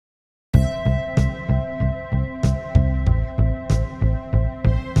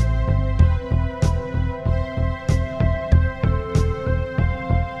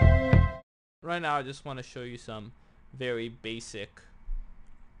right now I just want to show you some very basic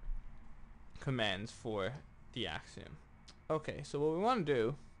commands for the Axiom. Okay, so what we want to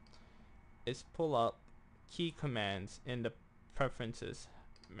do is pull up key commands in the preferences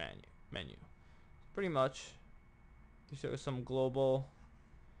menu. Pretty much these are some global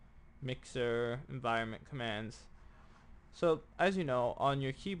mixer environment commands. So as you know, on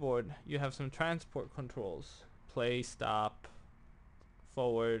your keyboard you have some transport controls: play, stop,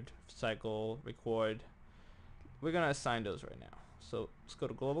 forward, cycle, record. We're gonna assign those right now. So let's go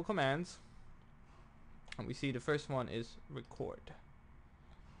to global commands, and we see the first one is record.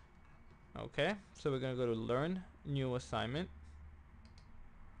 Okay, so we're gonna go to learn new assignment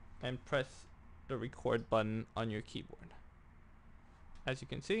and press the record button on your keyboard. As you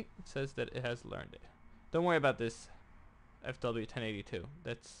can see, it says that it has learned it. Don't worry about this FW1082.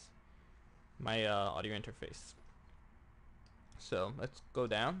 That's my audio interface. So let's go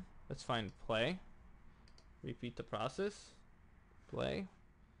down. Let's find play. Repeat the process. Play.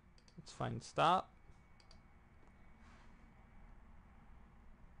 Let's find stop.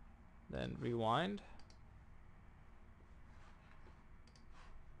 Then rewind.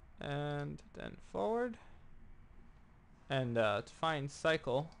 And then forward. And to find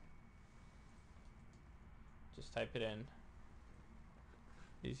cycle, just type it in.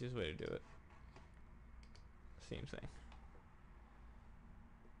 Easiest way to do it. Same thing.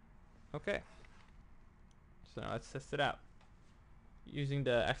 Okay. So now let's test it out. Using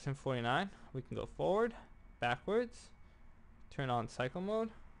the Axiom 49, we can go forward, backwards, turn on cycle mode,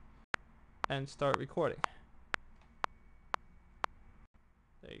 and start recording.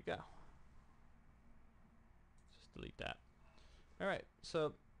 There you go. Just delete that. Alright,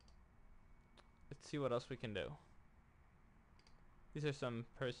 so let's see what else we can do. These are some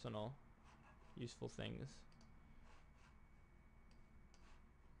personal, useful things.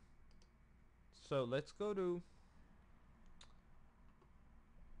 So let's go to,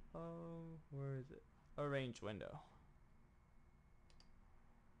 where is it? Arrange window.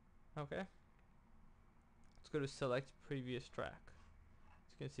 Okay. Let's go to select previous track.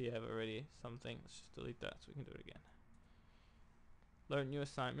 As you can see, I have already something. Let's just delete that so we can do it again. Learn new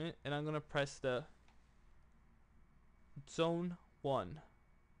assignment, and I'm gonna press the zone 1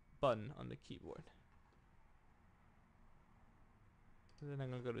 button on the keyboard. And then I'm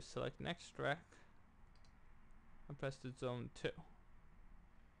gonna go to select next track and press the zone 2.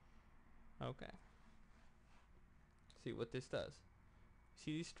 Okay. See what this does.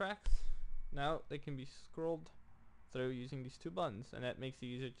 See these tracks? Now they can be scrolled through using these two buttons, and that makes it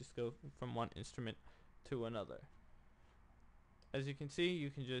easier to just go from one instrument to another. As you can see, you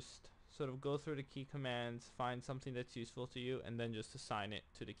can just sort of go through the key commands, find something that's useful to you, and then just assign it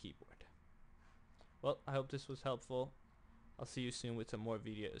to the keyboard. Well, I hope this was helpful. I'll see you soon with some more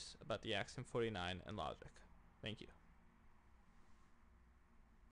videos about the Axiom 49 and Logic. Thank you.